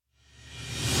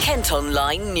Kent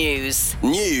Online News.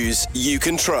 News you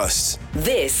can trust.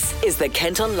 This is the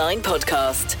Kent Online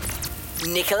Podcast.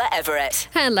 Nicola Everett.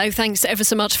 Hello, thanks ever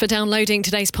so much for downloading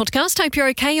today's podcast. Hope you're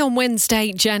okay on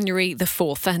Wednesday, January the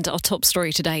 4th. And our top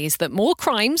story today is that more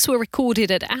crimes were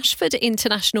recorded at Ashford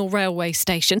International Railway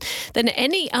Station than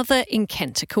any other in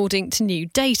Kent, according to new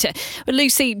data. Well,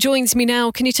 Lucy joins me now.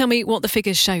 Can you tell me what the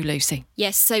figures show, Lucy?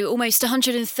 Yes, so almost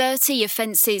 130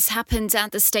 offences happened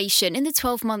at the station in the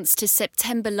 12 months to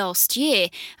September last year.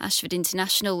 Ashford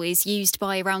International is used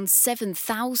by around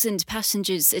 7,000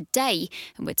 passengers a day,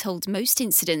 and we're told most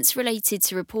incidents related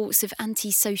to reports of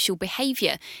antisocial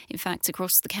behaviour. In fact,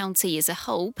 across the county as a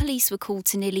whole, police were called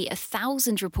to nearly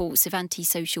 1,000 reports of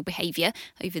antisocial behaviour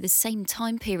over the same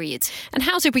time period. And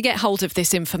how did we get hold of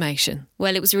this information?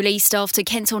 Well, it was released after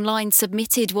Kent Online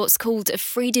submitted what's called a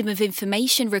Freedom of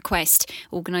Information request.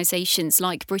 Organisations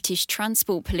like British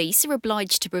Transport Police are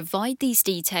obliged to provide these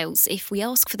details if we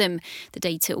ask for them. The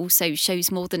data also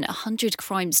shows more than 100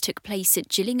 crimes took place at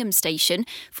Gillingham Station,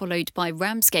 followed by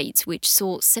Ramsgate, which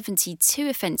saw 72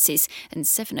 offences, and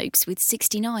Sevenoaks with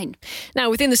 69.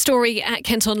 Now, within the story at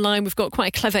Kent Online, we've got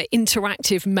quite a clever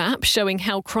interactive map showing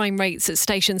how crime rates at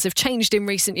stations have changed in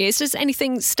recent years. Does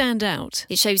anything stand out?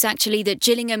 It shows actually that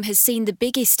Gillingham has seen the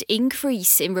biggest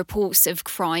increase in reports of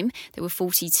crime. There were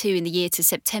 42 in the year to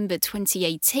September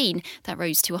 2018. That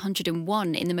rose to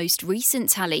 101 in the most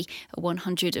recent tally, a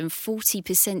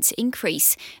 140%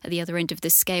 increase. At the other end of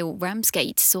the scale,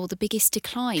 Ramsgate saw the biggest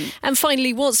decline. And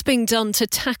finally, what's being done to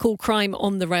tackle crime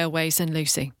on the railways, and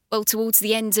Lucy? Well, towards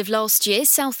the end of last year,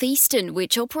 South Eastern,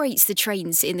 which operates the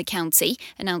trains in the county,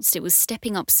 announced it was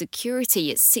stepping up security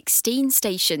at 16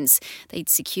 stations. They'd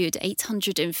secured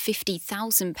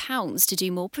 £850,000 to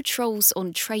do more patrols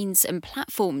on trains and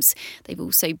platforms. They've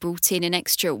also brought in an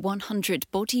extra 100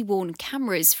 body-worn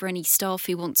cameras for any staff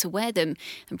who want to wear them.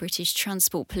 And British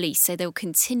Transport Police say they'll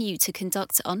continue to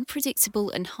conduct unpredictable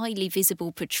and highly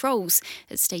visible patrols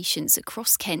at stations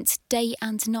across Kent, day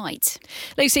and night.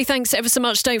 Lucy, thanks ever so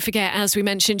much. Don't forget, as we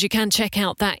mentioned, you can check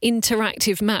out that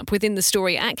interactive map within the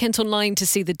story at Kent Online to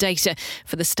see the data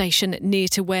for the station near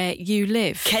to where you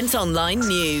live. Kent Online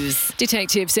News.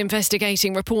 Detectives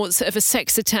investigating reports of a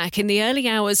sex attack in the early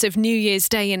hours of New Year's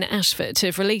Day in Ashford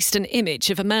have released an image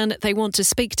of a man they want to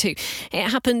speak to. It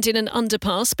happened in an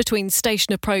underpass between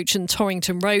Station Approach and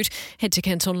Torrington Road. Head to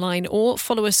Kent Online or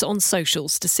follow us on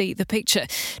socials to see the picture.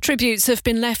 Tributes have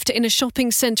been left in a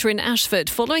shopping centre in Ashford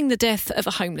following the death of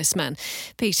a homeless man.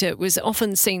 Peter was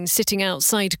often seen sitting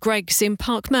outside Greggs in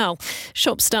Park Mall.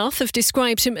 Shop staff have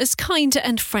described him as kind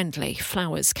and friendly.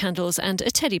 Flowers, candles and a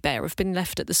teddy bear have been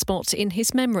left at the spot in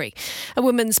his memory. A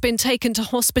woman's been taken to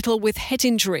hospital with head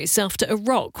injuries after a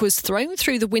rock was thrown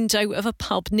through the window of a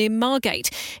pub near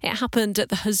Margate. It happened at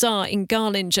the Hussar in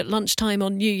Garlinge at lunchtime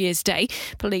on New Year's Day.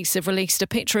 Police have released a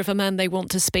picture of a man they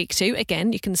want to speak to.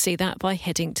 Again, you can see that by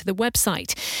heading to the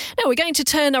website. Now, we're going to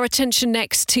turn our attention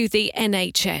next to the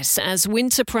NHS as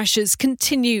winter pressures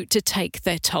continue to take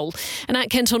their toll. And at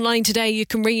Kent Online today, you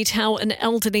can read how an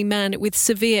elderly man with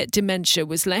severe dementia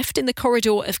was left in the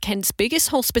corridor of Kent's biggest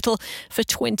hospital for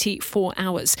 24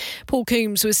 hours. Paul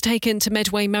Coombs was taken to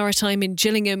Medway Maritime in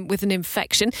Gillingham with an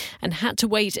infection and had to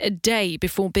wait a day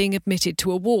before being admitted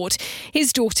to a ward.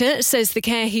 His daughter says the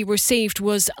care he received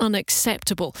was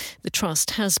unacceptable. The trust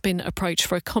has been approached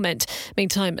for a comment.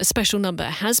 Meantime, a special number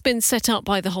has been set up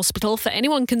by the hospital for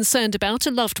anyone concerned about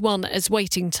a loved one as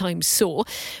waiting times soar.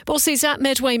 Bosses at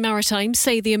Medway Maritime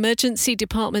say the emergency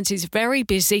department is very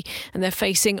busy and they're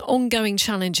facing ongoing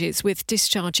challenges with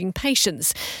discharging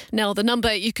patients. Now, the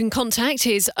number you can contact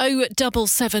is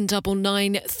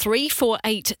 07799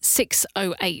 348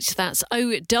 608. That's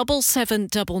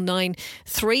 07799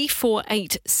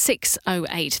 348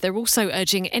 608. They're also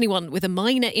urging anyone with a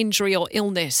minor injury or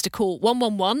illness to call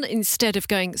 111 instead of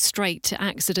going straight to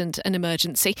accident and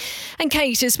emergency. And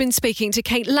Kate has been speaking to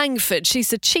Kate Langford. She's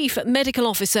the Chief Medical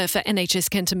Officer for NHS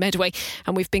Kent and Medway,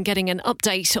 and we've been getting an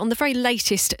update on the very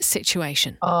latest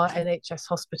situation. Our NHS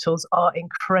hospitals are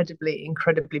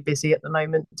incredibly busy at the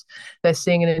moment. They're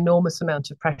seeing an enormous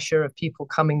amount of pressure of people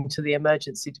coming to the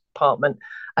emergency department,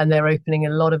 and they're opening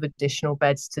a lot of additional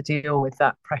beds to deal with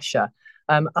that pressure.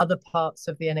 Other parts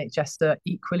of the NHS are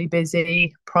equally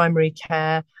busy. Primary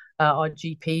care, our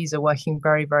GPs are working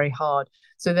very, very hard.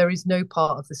 So there is no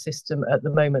part of the system at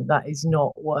the moment that is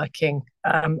not working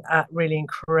at really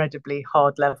incredibly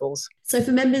hard levels. So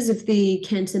for members of the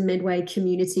Kent and Medway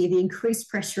community, the increased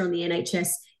pressure on the NHS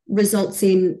results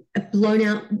in blown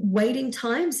out waiting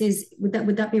times. Would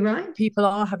that be right? People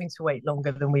are having to wait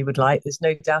longer than we would like. There's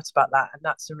no doubt about that. And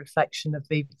that's a reflection of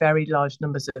the very large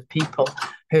numbers of people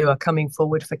who are coming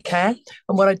forward for care.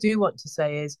 And what I do want to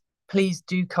say is, please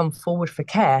do come forward for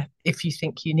care if you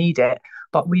think you need it.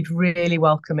 But we'd really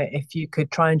welcome it if you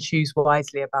could try and choose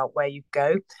wisely about where you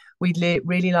go. We'd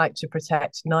really like to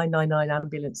protect 999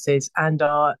 ambulances and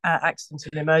our accident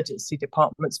and emergency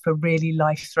departments for really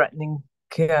life-threatening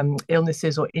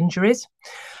illnesses or injuries.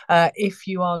 If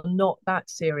you are not that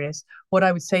serious, what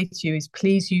I would say to you is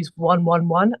please use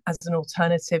 111 as an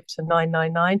alternative to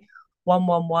 999.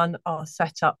 111 are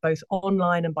set up both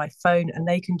online and by phone, and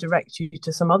they can direct you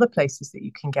to some other places that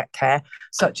you can get care,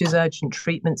 such as urgent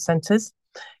treatment centres.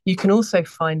 You can also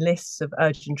find lists of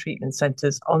urgent treatment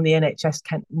centres on the NHS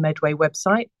Kent Medway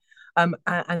website.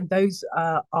 And those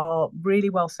are really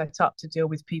well set up to deal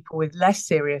with people with less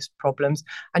serious problems.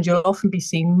 And you'll often be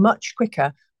seen much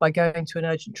quicker by going to an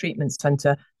urgent treatment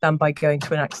centre than by going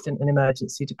to an accident and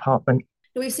emergency department.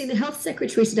 We've seen the Health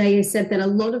Secretary today has said that a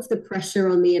lot of the pressure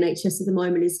on the NHS at the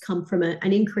moment has come from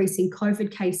an increase in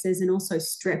COVID cases and also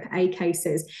Strep A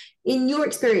cases. In your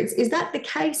experience, is that the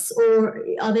case, or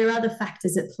are there other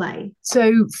factors at play?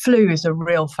 So flu is a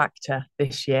real factor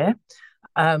this year.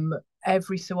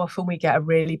 Every so often we get a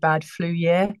really bad flu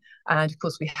year. And of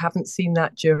course, we haven't seen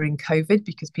that during COVID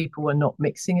because people were not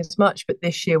mixing as much. But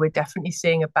this year, we're definitely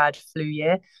seeing a bad flu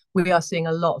year. We are seeing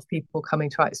a lot of people coming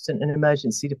to accident and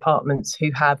emergency departments who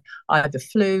have either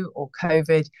flu or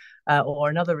COVID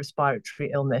or another respiratory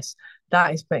illness.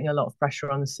 That is putting a lot of pressure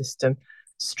on the system.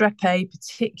 Strep A,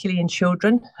 particularly in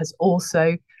children, has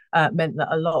also meant that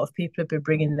a lot of people have been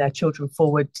bringing their children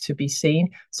forward to be seen.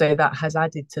 So that has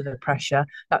added to the pressure.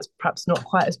 That's perhaps not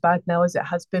quite as bad now as it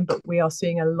has been, but we are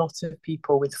seeing a lot of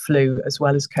people with flu as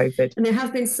well as COVID. And there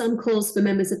have been some calls for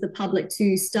members of the public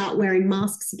to start wearing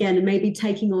masks again and maybe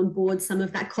taking on board some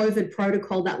of that COVID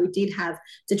protocol that we did have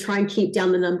to try and keep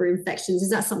down the number of infections.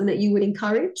 Is that something that you would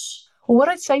encourage? Well, what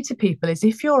I'd say to people is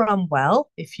if you're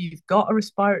unwell, if you've got a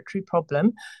respiratory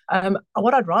problem,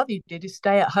 what I'd rather you did is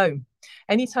stay at home.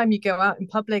 Anytime you go out in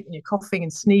public and you're coughing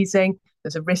and sneezing,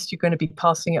 there's a risk you're going to be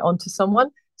passing it on to someone.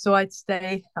 So I'd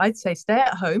say stay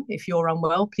at home if you're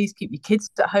unwell. Please keep your kids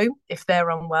at home if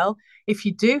they're unwell. If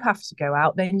you do have to go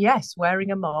out, then yes,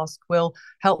 wearing a mask will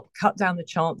help cut down the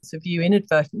chance of you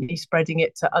inadvertently spreading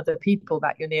it to other people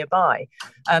that you're nearby.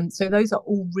 So those are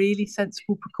all really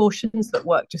sensible precautions that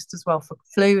work just as well for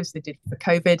flu as they did for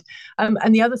COVID.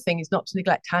 And the other thing is not to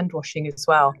neglect hand washing as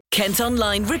well. Kent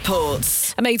Online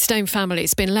reports. A Maidstone family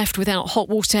has been left without hot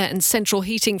water and central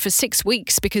heating for 6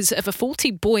 weeks because of a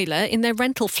faulty boiler in their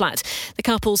rental flat. The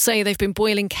couple say they've been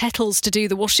boiling kettles to do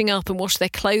the washing up and wash their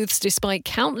clothes despite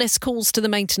countless calls to the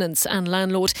maintenance and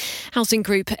landlord. Housing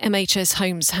group MHS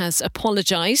Homes has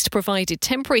apologised, provided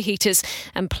temporary heaters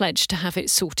and pledged to have it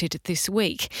sorted this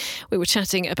week. We were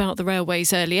chatting about the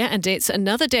railways earlier, and it's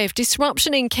another day of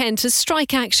disruption in Kent as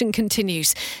strike action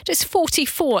continues. Just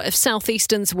 44 of South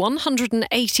Eastern's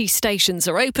 180 stations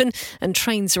are open and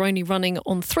trains are only running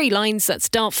on 3 lines. That's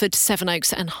Dartford,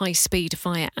 Sevenoaks and High Speed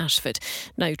via Ashford.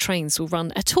 No trains will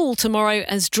run at all tomorrow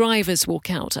as drivers walk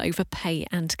out over pay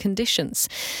and conditions.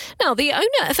 Now, the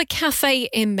owner of a cafe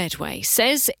in Medway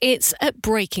says it's at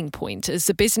breaking point as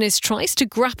the business tries to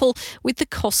grapple with the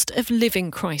cost of living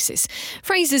crisis.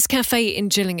 Fraser's Cafe in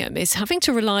Gillingham is having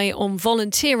to rely on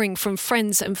volunteering from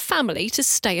friends and family to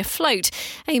stay afloat.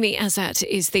 Amy Azat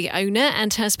is the owner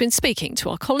and has been speaking to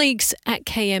our colleagues at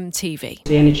KMTV.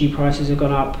 The energy prices have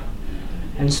gone up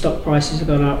and stock prices have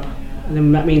gone up, and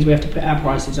then that means we have to put our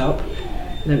prices up.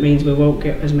 And that means we won't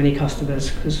get as many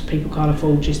customers because people can't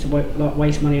afford just to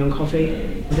waste money on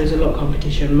coffee. There's a lot of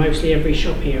competition. Mostly every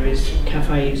shop here is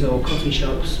cafes or coffee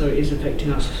shops, so it is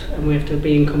affecting us, and we have to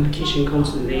be in competition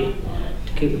constantly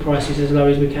to keep the prices as low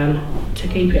as we can. To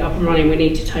keep it up and running, we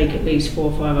need to take at least £400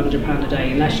 or £500 a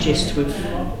day, and that's just with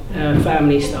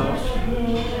family staff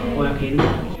working.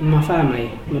 My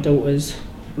family, my daughters,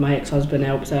 my ex-husband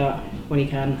helps out when he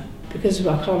can. Because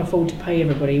I can't afford to pay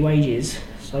everybody wages,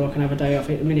 so I can have a day off.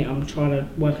 At the minute I'm trying to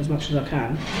work as much as I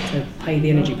can to pay the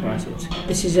energy prices.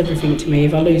 This is everything to me.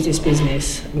 If I lose this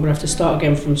business, I'm going to have to start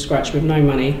again from scratch with no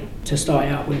money to start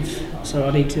it out with. So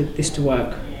I need this to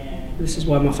work. This is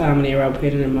why my family are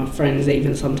helping, and my friends,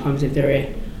 even sometimes if they're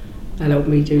here, they'll help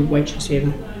me do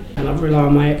waitressing. And I rely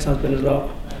on my ex-husband a lot.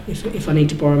 If I need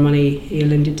to borrow money, he'll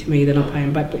lend it to me, then I'll pay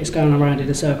him back. But it's going around in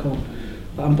a circle.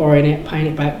 But I'm borrowing it, paying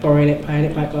it back, borrowing it, paying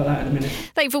it back like that at the minute.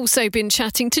 They've also been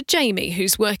chatting to Jamie,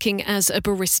 who's working as a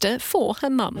barista for her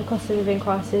mum. The cost of living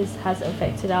crisis has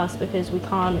affected us because we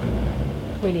can't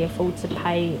really afford to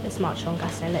pay as much on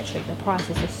gas and electric. The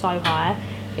prices are so high,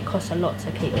 it costs a lot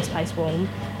to keep this place warm.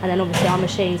 And then obviously our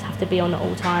machines have to be on at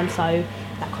all times, so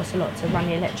that costs a lot to run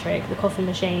the electric. The coffee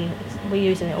machine, we're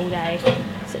using it all day,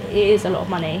 so it is a lot of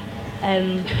money.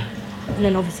 And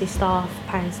then obviously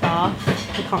paying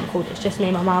staff, we can't afford it. It's just me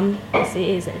and my mum.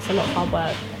 It's a lot of hard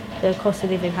work. The cost of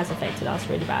living has affected us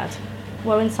really bad.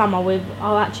 Well, in summer,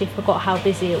 I actually forgot how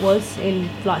busy it was in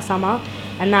summer,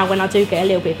 and now when I do get a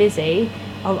little bit busy,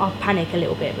 I'll panic a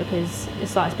little bit because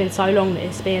it's been so long that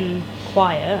it's been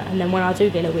quiet, and then when I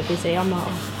do get a little bit busy, I'm like,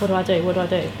 oh, what do I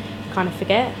do? Kind of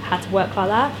forget how to work like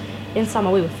that. In summer,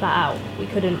 we were flat out. We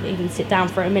couldn't even sit down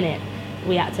for a minute.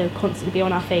 We had to constantly be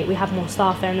on our feet. We had more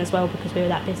staff then as well because we were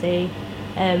that busy.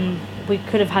 We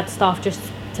could have had staff just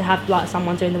to have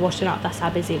someone doing the washing up. That's how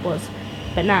busy it was.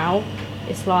 But now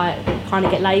it's kind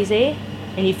of get lazy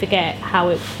and you forget how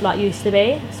it used to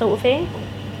be, sort of thing.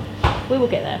 We will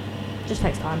get there. Just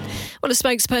takes time. Well, a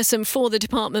spokesperson for the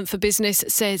Department for Business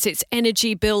says its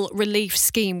energy bill relief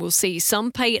scheme will see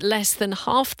some pay less than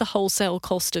half the wholesale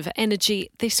cost of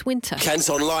energy this winter. Kent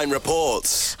Online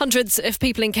reports. Hundreds of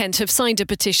people in Kent have signed a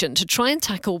petition to try and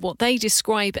tackle what they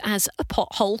describe as a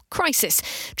pothole crisis.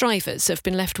 Drivers have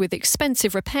been left with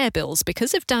expensive repair bills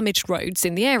because of damaged roads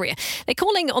in the area. They're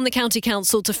calling on the County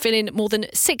Council to fill in more than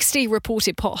 60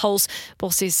 reported potholes.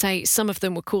 Bosses say some of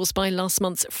them were caused by last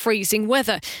month's freezing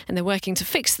weather, and they're working to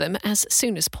fix them as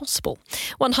soon as possible.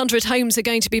 100 homes are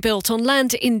going to be built on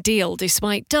land in Deal,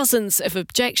 despite dozens of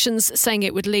objections saying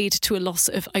it would lead to a loss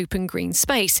of open green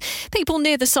space. People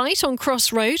near the site on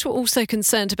Cross Road were also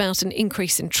concerned about an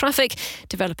increase in traffic.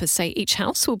 Developers say each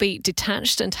house will be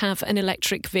detached and have an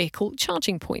electric vehicle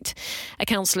charging point. A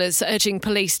councillor's urging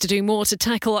police to do more to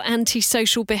tackle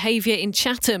antisocial behaviour in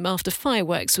Chatham after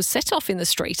fireworks was set off in the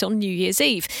street on New Year's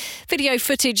Eve. Video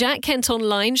footage at Kent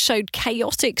Online showed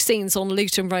chaotic scenes on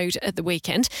Luton Road at the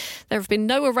weekend. There have been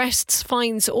no arrests,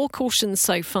 fines or cautions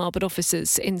so far, but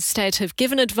officers instead have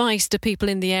given advice to people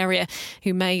in the area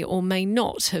who may or may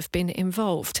not have been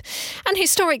involved. An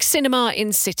historic cinema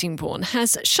in Sittingbourne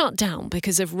has shut down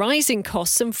because of rising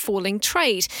costs and falling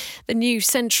trade. The New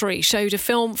Century showed a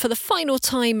film for the final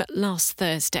time last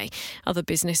Thursday. Other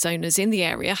business owners in the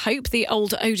area hope the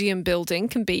old Odeon building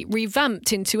can be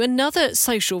revamped into another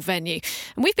social venue.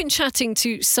 And we've been chatting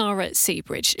to Sarah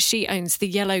Seabridge. She owns the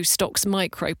Yellow Stocks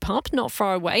Micro Pub not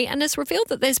far away and has revealed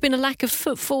that there's been a lack of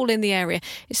footfall in the area,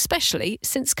 especially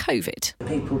since COVID.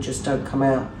 People just don't come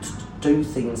out to do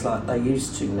things like they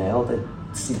used to now.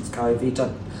 Since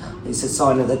COVID, it's a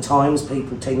sign of the times.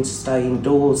 People tend to stay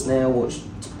indoors now, watch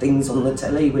things on the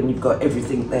telly when you've got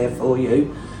everything there for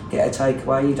you. Get a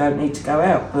takeaway, you don't need to go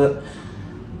out. But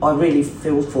I really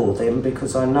feel for them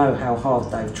because I know how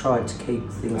hard they've tried to keep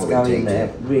things going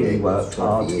there. Really worked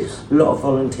hard. A lot of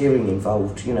volunteering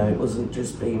involved, it wasn't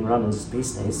just being run as a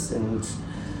business, and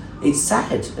it's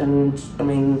sad. And I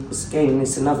mean, again,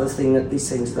 it's another thing at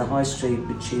this end of the high street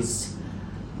which is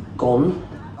gone.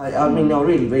 I mean, I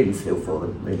really, really feel for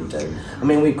them, really do. I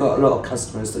mean, we've got a lot of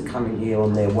customers that come in here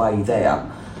on their way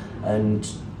there and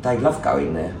they love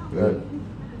going there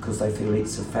because they feel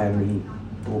it's a family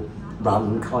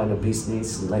run kind of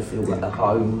business and they feel at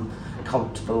home,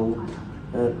 comfortable,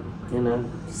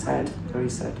 sad, very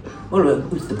sad. Well,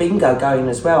 with the bingo going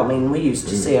as well, I mean, we used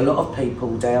to see a lot of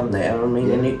people down there,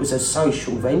 and it was a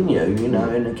social venue,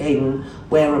 and again,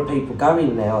 where are people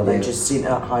going now? Are they just sitting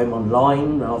at home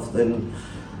online rather than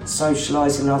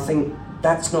socialising? I think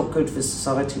that's not good for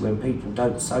society when people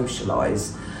don't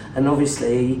socialise, and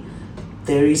obviously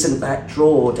there isn't that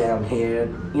draw down here,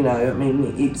 I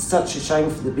mean, it's such a shame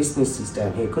for the businesses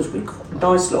down here because we've got a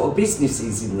nice lot of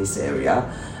businesses in this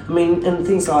area. I mean, and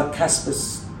things like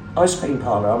Casper's Ice Cream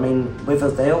Parlour, I mean, whether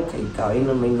they'll keep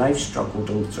going, I mean, they've struggled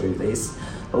all through this.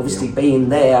 Obviously being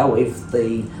there with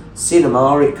the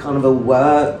cinema, it kind of all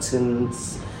worked, and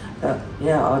I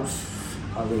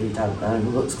really don't know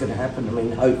what's going to happen. I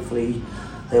mean, hopefully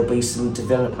there'll be some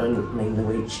development. I mean, the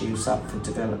Wheat Shew's up for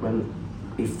development.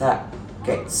 If that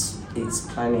gets its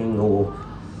planning or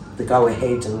the go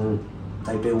ahead and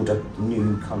they build a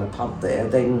new kind of pub there,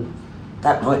 then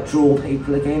that might draw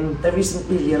people again. There isn't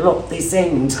really a lot this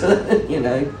end,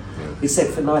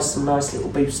 except for nice little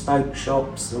bespoke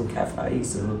shops and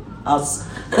cafes and us.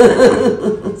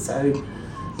 So,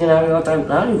 I don't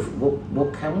know.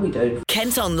 What can we do?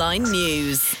 Kent Online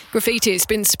News. Graffiti has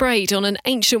been sprayed on an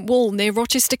ancient wall near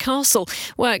Rochester Castle.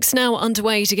 Work's now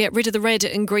underway to get rid of the red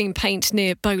and green paint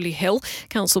near Bowley Hill.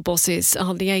 Council bosses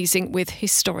are liaising with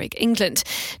Historic England.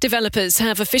 Developers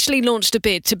have officially launched a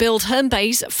bid to build Herne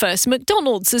Bay's first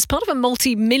McDonald's as part of a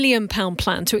multi-million-pound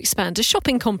plan to expand a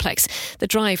shopping complex. The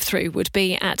drive-through would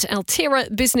be at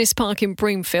Altira Business Park in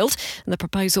Broomfield, and the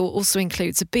proposal also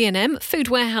includes a B&M, food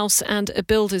warehouse and a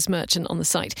builder's merchant on the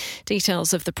site.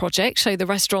 Details of the project show the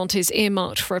restaurant is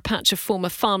earmarked for a patch of former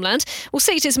farmland, will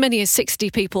seat as many as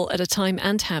 60 people at a time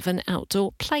and have an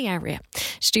outdoor play area.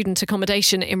 Student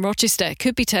accommodation in Rochester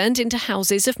could be turned into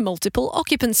houses of multiple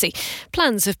occupancy.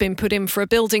 Plans have been put in for a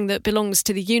building that belongs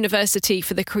to the University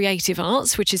for the Creative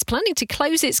Arts, which is planning to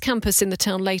close its campus in the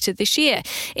town later this year.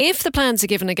 If the plans are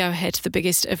given a go-ahead, the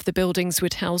biggest of the buildings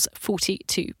would house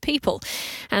 42 people.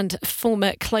 And a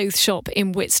former clothes shop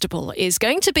in Whitstable is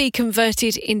going to be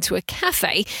converted into a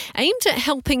cafe aimed at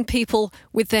helping people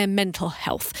with their mental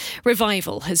health.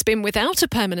 Revival has been without a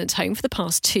permanent home for the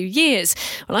past 2 years.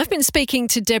 Well, I've been speaking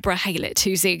to Deborah Haylett,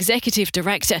 who's the executive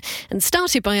director, and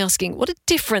started by asking what a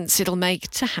difference it'll make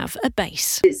to have a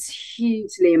base. It's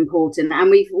hugely important, and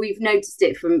we've noticed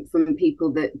it from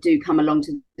people that do come along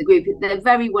to the group. They're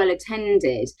very well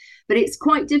attended, but it's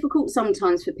quite difficult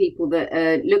sometimes for people that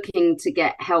are looking to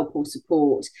get help or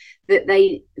support, that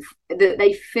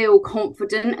they feel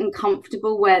confident and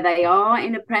comfortable where they are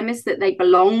in a premise, that they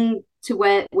belong to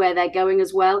where they're going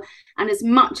as well. And as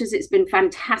much as it's been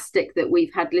fantastic that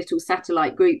we've had little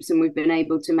satellite groups and we've been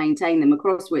able to maintain them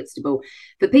across Whitstable,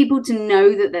 for people to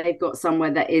know that they've got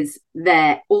somewhere that is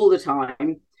there all the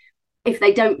time, if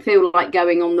they don't feel like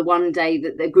going on the one day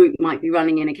that the group might be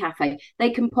running in a cafe,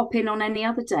 they can pop in on any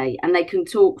other day and they can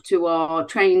talk to our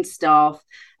trained staff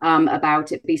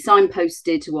about it, be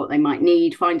signposted to what they might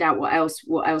need, find out what else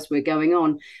we're going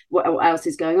on, what else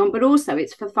is going on. But also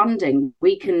it's for funding.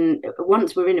 We can,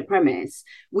 once we're in a premise,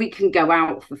 we can go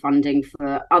out for funding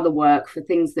for other work, for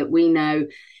things that we know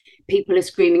people are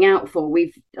screaming out for.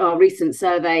 Our recent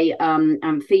survey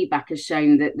and feedback has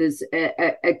shown that there's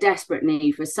a desperate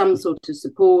need for some sort of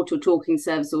support or talking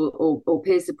service or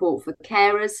peer support for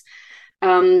carers,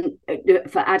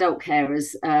 for adult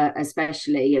carers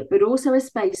especially, but also a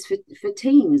space for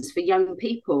teens, for young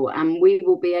people. And we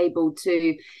will be able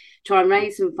to try and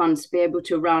raise some funds to be able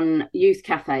to run youth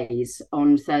cafes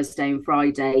on Thursday and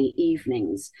Friday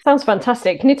evenings. Sounds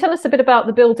fantastic. Can you tell us a bit about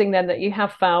the building then that you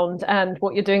have found and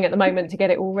what you're doing at the moment to get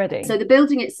it all ready? So the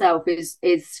building itself is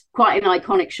quite an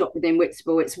iconic shop within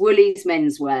Whitstable. It's Woolies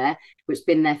Menswear, which has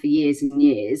been there for years and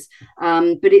years,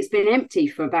 but it's been empty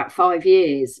for about 5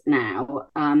 years now.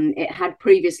 It had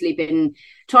previously been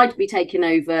tried to be taken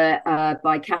over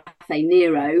by Cafe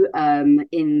Nero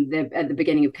at the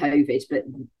beginning of COVID, but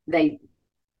they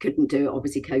couldn't do it,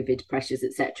 obviously COVID pressures,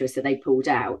 etc. So they pulled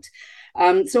out.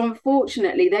 So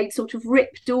unfortunately, they sort of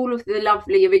ripped all of the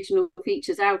lovely original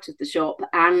features out of the shop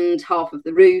and half of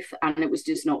the roof, and it was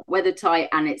just not weather tight,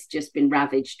 and it's just been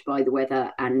ravaged by the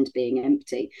weather and being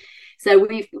empty. So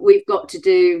we've got to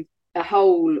do a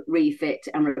whole refit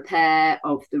and repair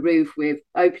of the roof. We're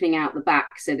opening out the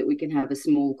back so that we can have a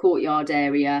small courtyard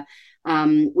area.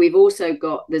 We've also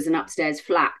there's an upstairs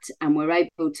flat, and we're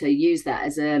able to use that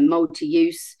as a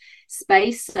multi-use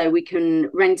space, so we can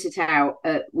rent it out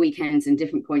at weekends and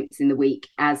different points in the week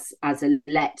as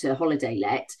a holiday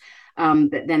let.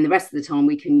 But then the rest of the time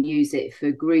we can use it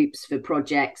for groups, for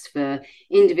projects, for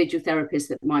individual therapists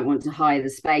that might want to hire the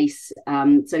space.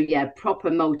 So yeah, proper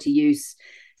multi-use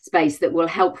space that will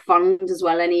help fund as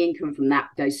well. Any income from that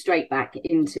goes straight back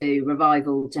into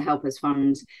Revival to help us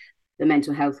fund the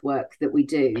mental health work that we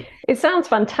do. It sounds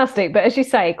fantastic, but as you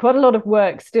say, quite a lot of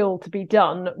work still to be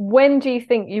done. When do you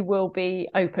think you will be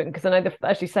open? Because I know,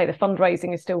 as you say, the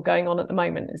fundraising is still going on at the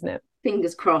moment, isn't it?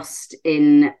 Fingers crossed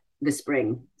in the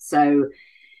spring. So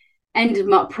end of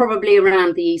March, probably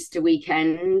around the Easter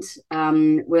weekend,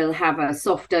 we'll have a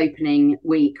soft opening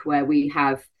week where we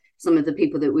have some of the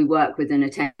people that we work with and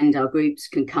attend our groups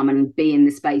can come and be in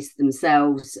the space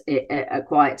themselves at a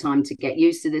quiet time to get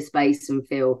used to the space and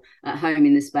feel at home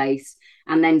in the space.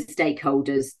 And then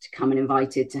stakeholders to come and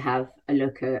invited to have a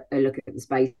look at the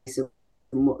space and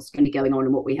what's going to be going on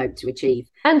and what we hope to achieve.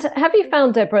 And have you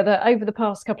found, Deborah, that over the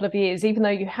past couple of years, even though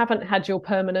you haven't had your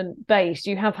permanent base,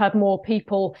 you have had more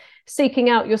people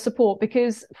seeking out your support?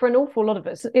 Because for an awful lot of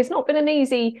us, it's not been an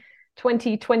easy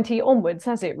 2020 onwards,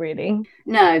 has it really?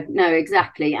 No,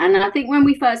 exactly. And I think when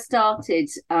we first started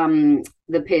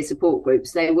the peer support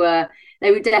groups, they were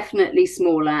they were definitely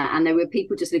smaller, and there were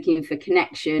people just looking for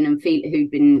connection and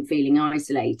who'd been feeling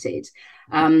isolated.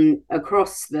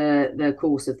 Across the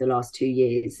course of the last 2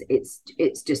 years,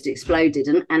 it's just exploded,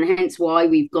 and hence why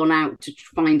we've gone out to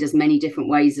find as many different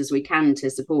ways as we can to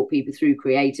support people through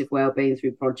creative wellbeing,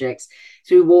 through projects,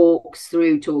 through walks,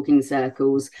 through talking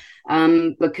circles,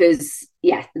 because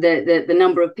the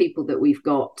number of people that we've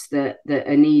got that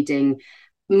are needing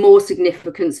more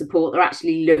significant support, they're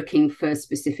actually looking for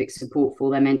specific support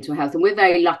for their mental health, and we're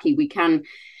very lucky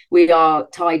we are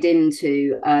tied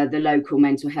into the local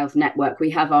mental health network. We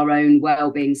have our own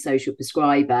wellbeing social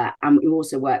prescriber, and we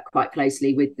also work quite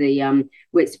closely with the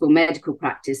Whitstable Medical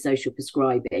Practice social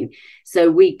prescribing.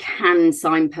 So we can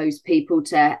signpost people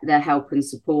to the help and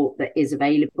support that is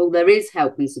available. There is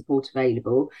help and support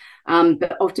available,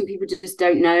 but often people just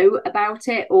don't know about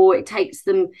it, or it takes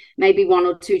them maybe 1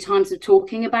 or 2 times of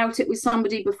talking about it with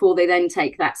somebody before they then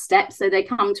take that step. So they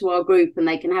come to our group and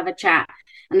they can have a chat,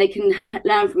 and they can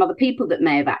learn from other people that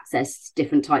may have accessed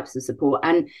different types of support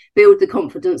and build the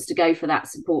confidence to go for that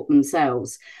support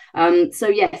themselves. So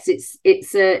yes,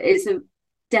 it's a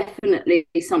definitely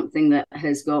something that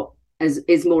is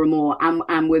more and more,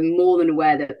 and we're more than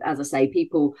aware that, as I say,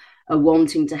 people are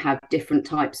wanting to have different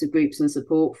types of groups and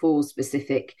support for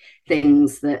specific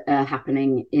things that are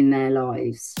happening in their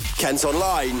lives. Kent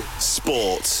Online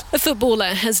Sport. A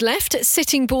footballer has left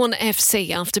Sittingbourne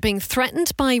FC after being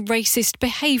threatened by racist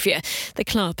behaviour. The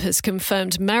club has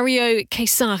confirmed Mario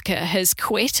Keisaka has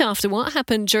quit after what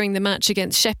happened during the match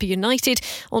against Sheppey United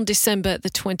on December the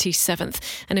 27th.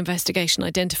 An investigation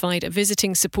identified a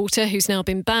visiting supporter who's now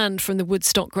been banned from the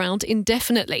Woodstock ground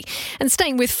indefinitely. And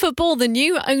staying with football, the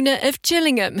new owner of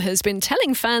Gillingham has been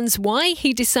telling fans why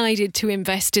he decided to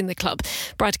invest in the club.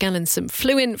 Brad Gallinson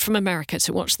flew in from America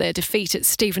to watch their defeat at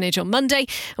Stevenage on Monday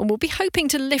and will be hoping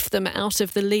to lift them out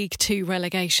of the League Two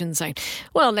relegation zone.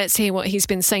 Well, let's hear what he's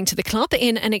been saying to the club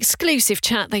in an exclusive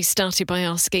chat. They started by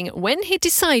asking when he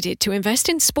decided to invest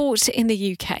in sport in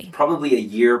the UK. Probably a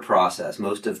year process,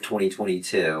 most of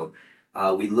 2022.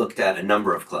 We looked at a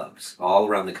number of clubs all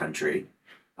around the country.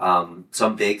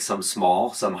 Some big, some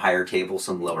small, some higher table,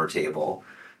 some lower table.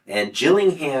 And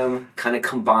Gillingham kind of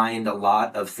combined a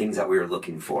lot of things that we were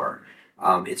looking for.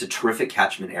 It's a terrific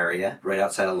catchment area right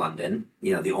outside of London,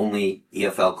 the only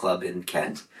EFL club in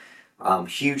Kent.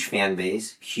 Huge fan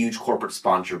base, huge corporate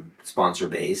sponsor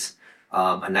base,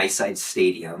 a nice sized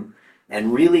stadium.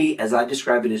 And really, as I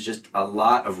describe it, is just a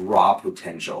lot of raw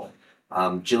potential.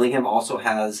 Gillingham also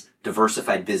has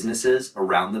diversified businesses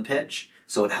around the pitch,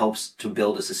 so it helps to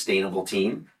build a sustainable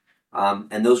team.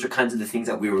 And those are kinds of the things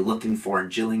that we were looking for,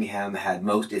 and Gillingham had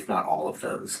most, if not all, of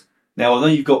those. Now, I know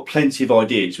you've got plenty of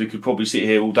ideas. We could probably sit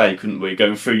here all day, couldn't we,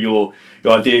 going through your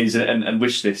ideas and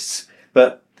wish lists.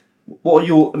 But what are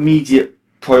your immediate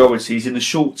priorities in the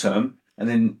short term and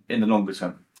then in the longer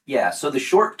term? Yeah, so the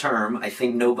short term, I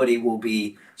think nobody will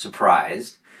be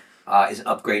surprised, is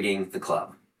upgrading the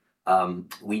club.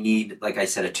 We need, like I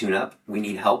said, a tune-up. We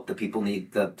need help.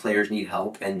 The players need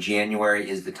help, and January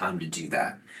is the time to do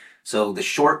that. So the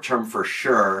short term for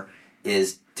sure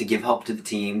is to give help to the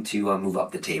team to move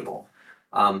up the table.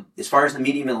 As far as the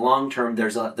medium and long term,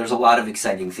 there's a lot of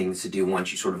exciting things to do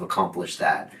once you sort of accomplish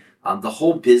that. The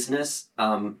whole business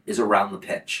is around the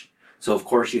pitch. So of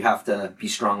course you have to be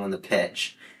strong on the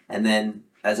pitch. And then,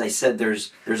 as I said,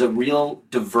 there's a real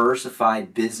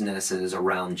diversified businesses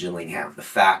around Gillingham, the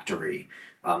factory,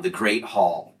 the Great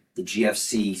Hall, the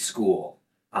GFC school.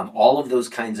 All of those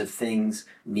kinds of things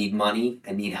need money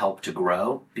and need help to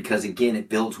grow because, again, it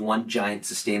builds one giant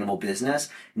sustainable business,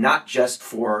 not just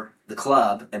for the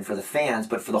club and for the fans,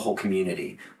 but for the whole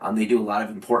community. They do a lot of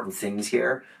important things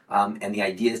here, and the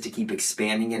idea is to keep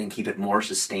expanding it and keep it more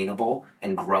sustainable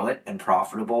and grow it and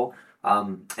profitable.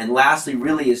 And lastly,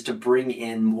 really, is to bring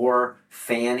in more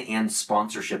fan and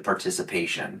sponsorship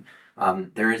participation.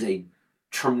 There is a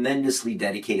tremendously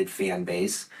dedicated fan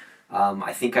base.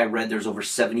 I think I read there's over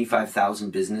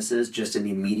 75,000 businesses just in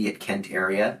the immediate Kent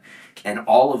area, and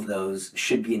all of those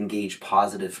should be engaged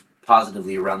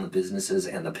positively around the businesses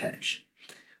and the pitch.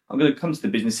 I'm going to come to the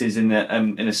businesses in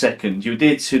a second. You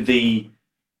adhered to the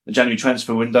January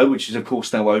transfer window, which is of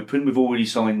course now open. We've already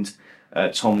signed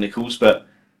Tom Nichols, but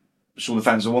I'm sure the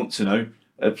fans will want to know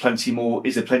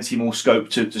is there plenty more scope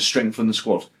to strengthen the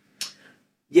squad?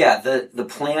 Yeah, the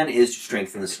plan is to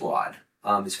strengthen the squad.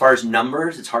 As far as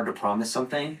numbers, it's hard to promise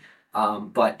something,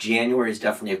 but January is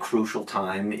definitely a crucial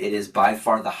time. It is by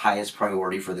far the highest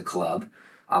priority for the club,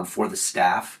 for the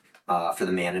staff, for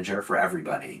the manager, for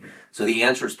everybody. So the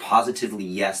answer is positively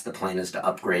yes, the plan is to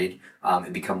upgrade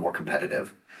and become more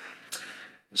competitive.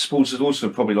 Supporters would also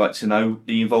probably like to know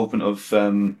the involvement of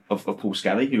Paul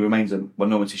Scally, who remains a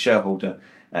minority shareholder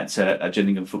at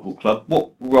Gillingham Football Club.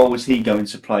 What role is he going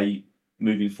to play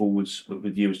moving forwards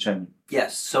with you as chairman?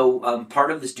 Yes, so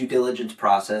part of this due diligence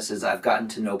process is I've gotten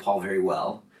to know Paul very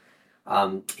well.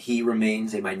 He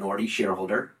remains a minority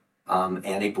shareholder and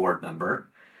a board member.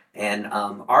 And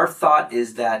our thought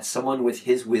is that someone with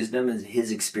his wisdom and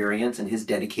his experience and his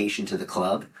dedication to the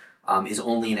club is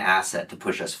only an asset to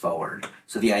push us forward.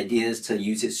 So the idea is to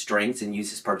use his strengths and use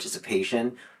his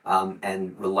participation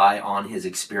and rely on his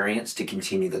experience to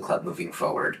continue the club moving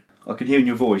forward. I can hear in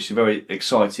your voice you're very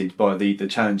excited by the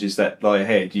challenges that lie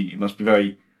ahead. You must be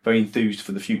very, very enthused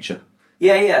for the future.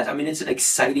 Yeah. I mean, it's an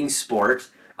exciting sport.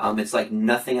 It's like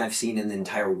nothing I've seen in the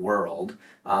entire world.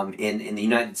 In the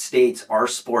United States, our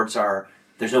sports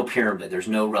there's no pyramid, there's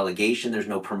no relegation, there's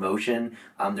no promotion,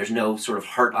 there's no sort of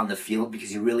heart on the field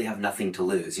because you really have nothing to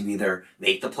lose. You either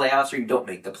make the playoffs or you don't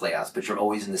make the playoffs, but you're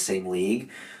always in the same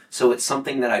league. So it's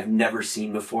something that I've never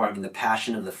seen before. I mean, the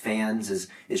passion of the fans is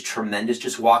tremendous.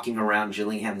 Just walking around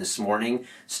Gillingham this morning,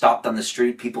 stopped on the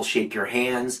street, people shake your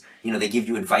hands. You know, they give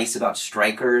you advice about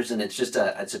strikers, and it's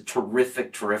a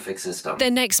terrific system.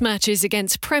 Their next match is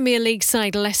against Premier League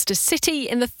side Leicester City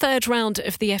in the third round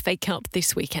of the FA Cup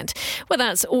this weekend. Well,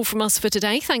 that's all from us for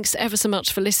today. Thanks ever so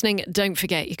much for listening. Don't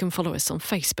forget you can follow us on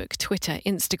Facebook, Twitter,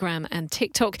 Instagram and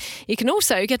TikTok. You can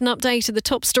also get an update of the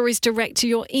top stories direct to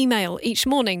your email each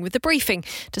morning with the briefing.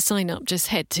 To sign up, just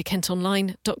head to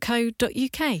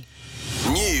kentonline.co.uk.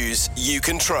 News you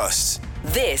can trust.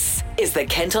 This is the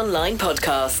Kent Online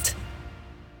Podcast.